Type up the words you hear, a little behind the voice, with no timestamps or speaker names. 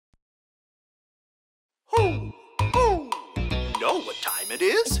Ho, ho. You know what time it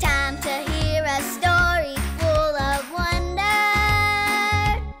is? It's time to hear a story full of wonder.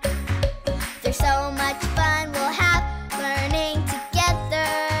 There's so much fun we'll have learning together.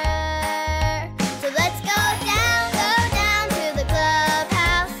 So let's go down to the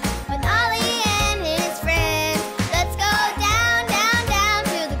clubhouse with Ollie and his friends. Let's go down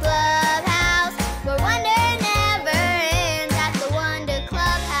to the clubhouse where wonder never ends at the Wonder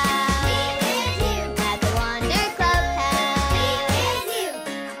Clubhouse. We with you at the Wonder Clubhouse. We with you.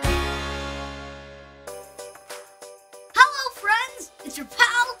 Hello, friends! It's your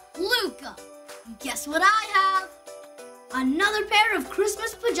pal, Luca. And guess what I have? Another pair of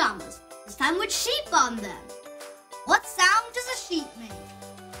Christmas pajamas, this time with sheep on them. What sound does a sheep make?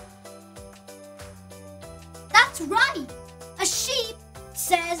 That's right! A sheep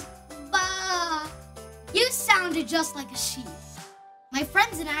says ba. You sounded just like a sheep. My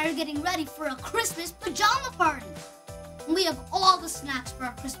friends and I are getting ready for a Christmas pajama party. And we have all the snacks for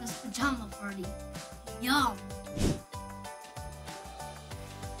our Christmas pajama party. Yum!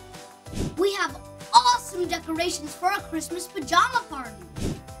 We have awesome decorations for our Christmas pajama party.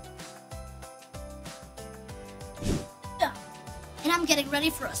 And I'm getting ready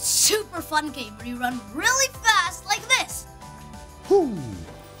for a super fun game where you run really fast like this. Hoo,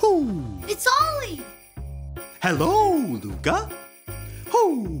 hoo. It's Ollie. Hello, Luca.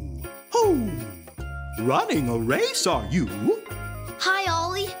 Hoo, hoo. Running a race, are you? Hi,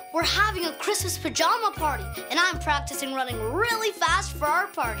 Ollie. We're having a Christmas pajama party, and I'm practicing running really fast for our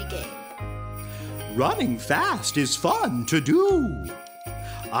party game. Running fast is fun to do.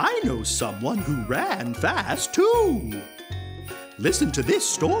 I know someone who ran fast too. Listen to this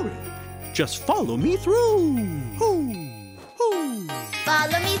story. Just follow me through. Hoo, hoo.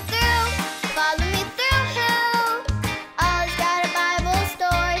 Follow me through, follow me through, who? Ollie's got a Bible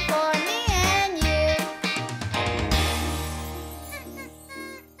story for me and you.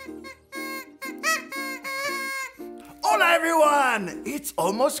 Hola everyone! It's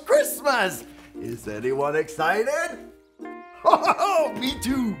almost Christmas! Is anyone excited? Oh, me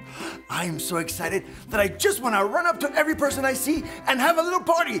too! I'm so excited that I just want to run up to every person I see and have a little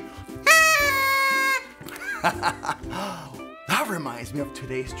party! That reminds me of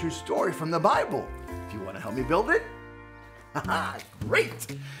today's true story from the Bible. Do you want to help me build it?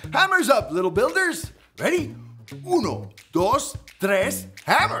 Great! Hammers up, little builders! Ready? Uno, dos, tres,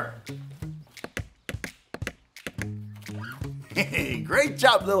 hammer! Great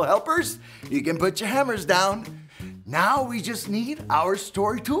job, little helpers. You can put your hammers down. Now we just need our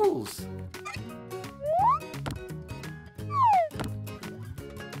story tools.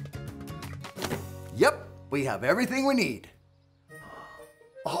 Yep, we have everything we need.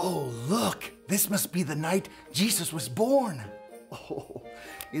 Oh, look, this must be the night Jesus was born. Oh,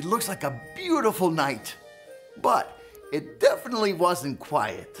 it looks like a beautiful night, but it definitely wasn't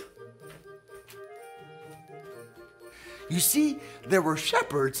quiet. You see, there were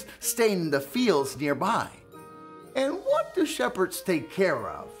shepherds staying in the fields nearby. And what do shepherds take care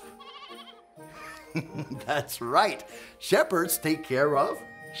of? That's right, shepherds take care of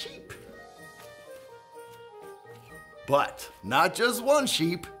sheep. But not just one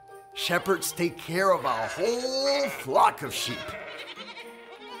sheep, shepherds take care of a whole flock of sheep.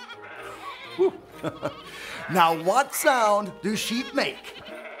 Now what sound do sheep make?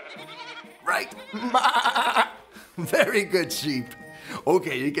 Right. Very good, sheep.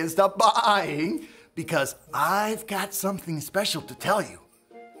 Okay, you can stop buying because I've got something special to tell you.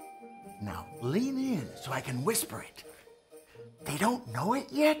 Now lean in so I can whisper it. They don't know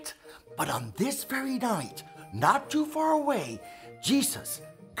it yet, but on this very night, not too far away, Jesus,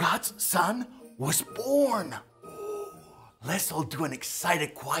 God's Son, was born. Let's all do an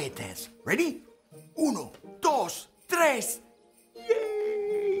excited quiet dance. Ready? Uno, dos, tres.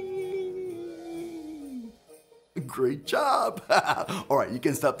 Great job. All right, you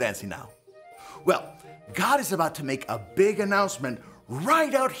can stop dancing now. Well, God is about to make a big announcement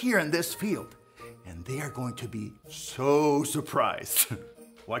right out here in this field. And they are going to be so surprised.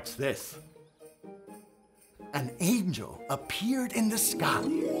 Watch this. An angel appeared in the sky.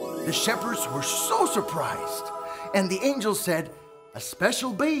 The shepherds were so surprised. And the angel said, "A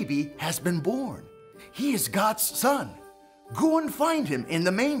special baby has been born. He is God's son. Go and find him in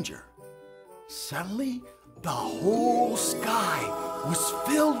the manger." Suddenly, the whole sky was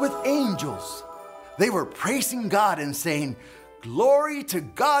filled with angels. They were praising God and saying, "Glory to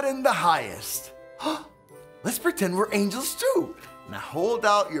God in the highest." Let's pretend we're angels too. Now hold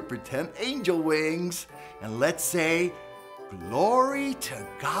out your pretend angel wings and let's say, "Glory to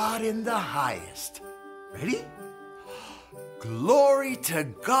God in the highest." Ready? Glory to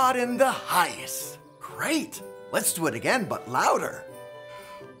God in the highest. Great. Let's do it again, but louder.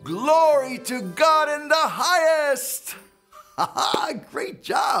 Glory to God in the highest. Haha, great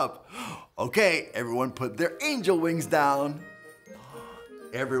job. Okay, everyone put their angel wings down.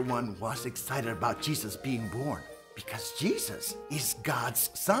 Everyone was excited about Jesus being born because Jesus is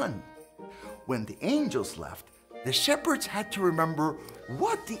God's son. When the angels left, the shepherds had to remember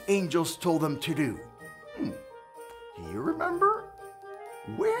what the angels told them to do. Do you remember?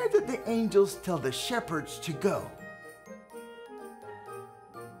 Where did the angels tell the shepherds to go?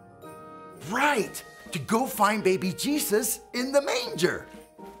 Right, to go find baby Jesus in the manger.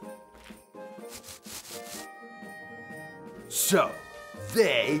 So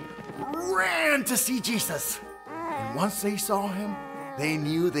they ran to see Jesus. And once they saw him, they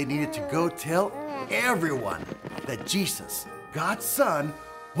knew they needed to go tell everyone that Jesus, God's son,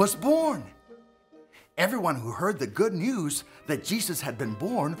 was born. Everyone who heard the good news that Jesus had been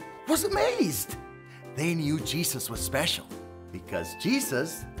born was amazed. They knew Jesus was special because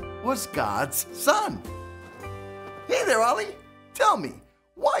Jesus was God's son. Hey there, Ollie. Tell me,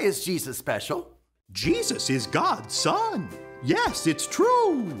 why is Jesus special? Jesus is God's son. Yes, it's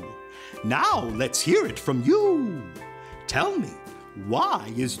true. Now let's hear it from you. Tell me,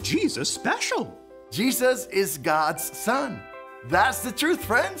 why is Jesus special? Jesus is God's son. That's the truth,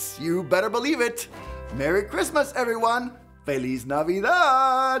 friends. You better believe it. Merry Christmas, everyone. Feliz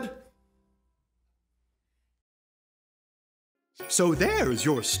Navidad. So there's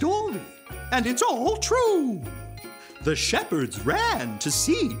your story, and it's all true. The shepherds ran to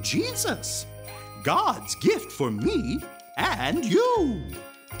see Jesus, God's gift for me and you.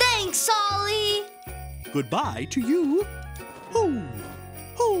 Thanks, Ollie. Goodbye to you. Hoo,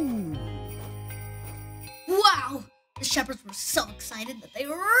 hoo. Wow, the shepherds were so excited that they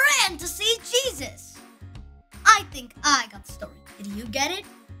ran to see Jesus. I think I got the story. Did you get it?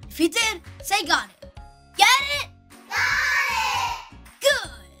 If you did, say got it. Get it? Got it!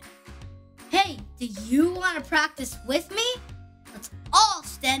 Good. Hey, do you want to practice with me? Let's all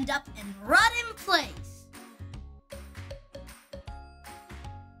stand up and run in place.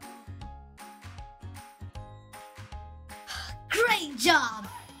 Great job.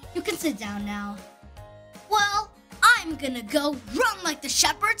 You can sit down now. Well, I'm gonna go run like the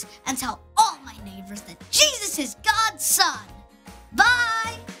shepherds and tell all my neighbors that Jesus is God's son.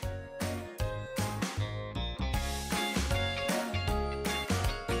 Bye!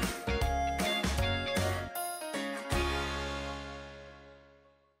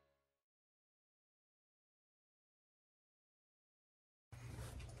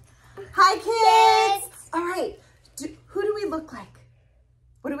 Hi, kids! All right, who do we look like?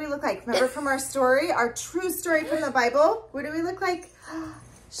 What do we look like? Remember from our story, our true story from the Bible? What do we look like?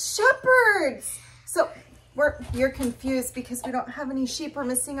 Shepherds! So you're confused because we don't have any sheep. We're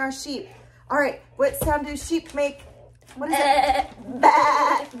missing our sheep. All right, what sound do sheep make? What is it?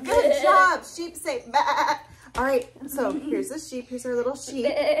 Bah! Good job. Sheep say bah. All right, so here's the sheep. Here's our little sheep.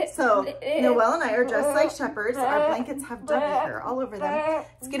 So Noelle and I are dressed like shepherds. Our blankets have doggy hair all over them.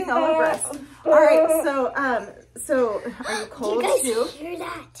 It's getting all over us. All right, so are you cold too? Do you guys hear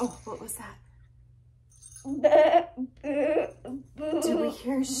that? Oh, what was that? Do we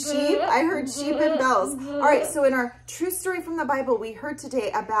hear sheep? I heard sheep and bells. All right, so in our true story from the Bible, we heard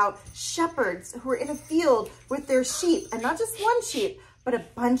today about shepherds who are in a field with their sheep, and not just one sheep, but a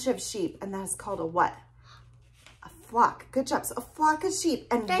bunch of sheep, and that is called a what? A flock. Good job. So a flock of sheep,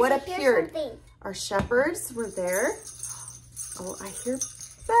 and what appeared? Our shepherds were there. Oh, I hear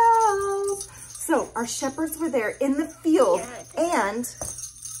bells. So our shepherds were there in the field, and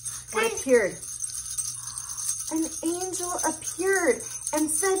what appeared? An angel appeared and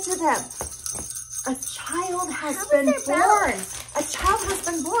said to them, a child has been born. A child has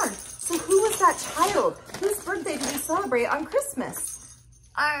been born. So who was that child? Whose birthday do we celebrate on Christmas?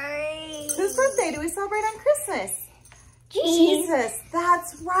 Whose birthday do we celebrate on Christmas? Jesus.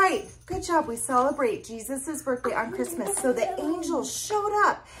 That's right. Good job. We celebrate Jesus' birthday on Christmas. So the angel showed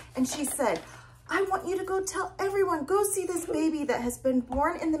up and she said, I want you to go tell everyone, go see this baby that has been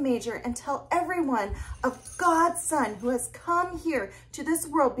born in the manger and tell everyone of God's son who has come here to this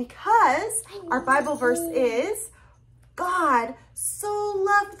world, because our Bible verse is, God so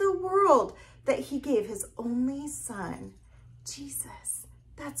loved the world that he gave his only son, Jesus.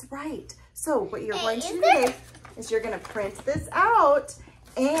 That's right. So what you're going to do today is you're going to print this out,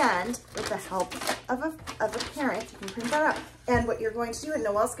 and with the help of a parent, you can print that out. And what you're going to do, and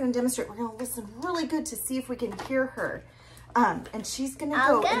Noelle's going to demonstrate, we're going to listen really good to see if we can hear her. And she's going to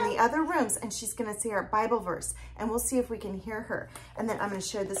go in the other rooms, and she's going to say our Bible verse, and we'll see if we can hear her. And then I'm going to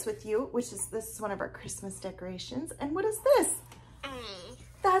share this with you, this is one of our Christmas decorations. And what is this?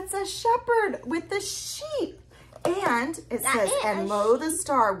 That's a shepherd with the sheep. And it says, and lo, the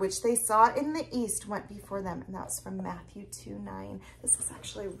star which they saw in the east went before them. And that's from Matthew 2:9. This is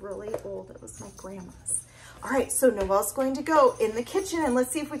actually really old. It was my grandma's. All right, so Noelle's going to go in the kitchen and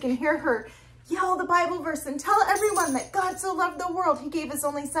let's see if we can hear her yell the Bible verse and tell everyone that God so loved the world, he gave his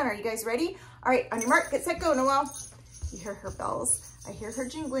only son. Are you guys ready? All right, on your mark, get set, go, Noelle. You hear her bells. I hear her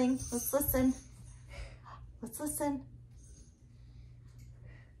jingling. Let's listen. Let's listen.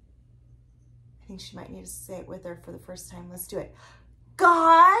 I think she might need to say it with her for the first time. Let's do it.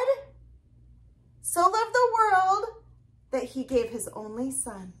 God so loved the world that he gave his only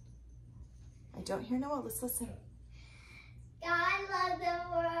son. I don't hear Noelle. Let's listen. God loved the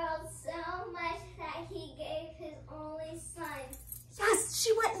world so much that he gave his only son. Yes,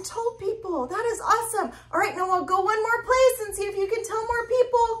 she went and told people. That is awesome. All right, Noelle, go one more place and see if you can tell more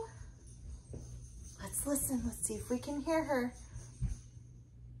people. Let's listen. Let's see if we can hear her.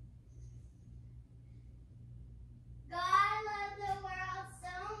 God loved the world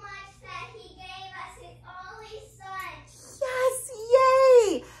so much that he gave us his only son. Yes,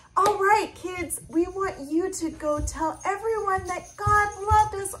 yay! All right, kids, we want you to go tell everyone that God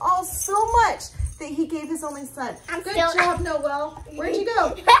loved us all so much that he gave his only son. Good job, Noelle. Where'd you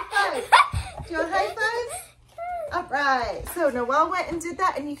go? High five. Do a high five? All right. So Noelle went and did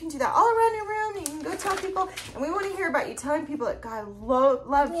that, and you can do that all around your room. You can go tell people, and we want to hear about you telling people that God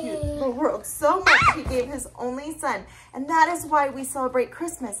loved you, the world so much he gave his only son. And that is why we celebrate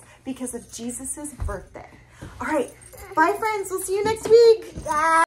Christmas, because of Jesus's birthday. All right. Bye, friends. We'll see you next week. Bye.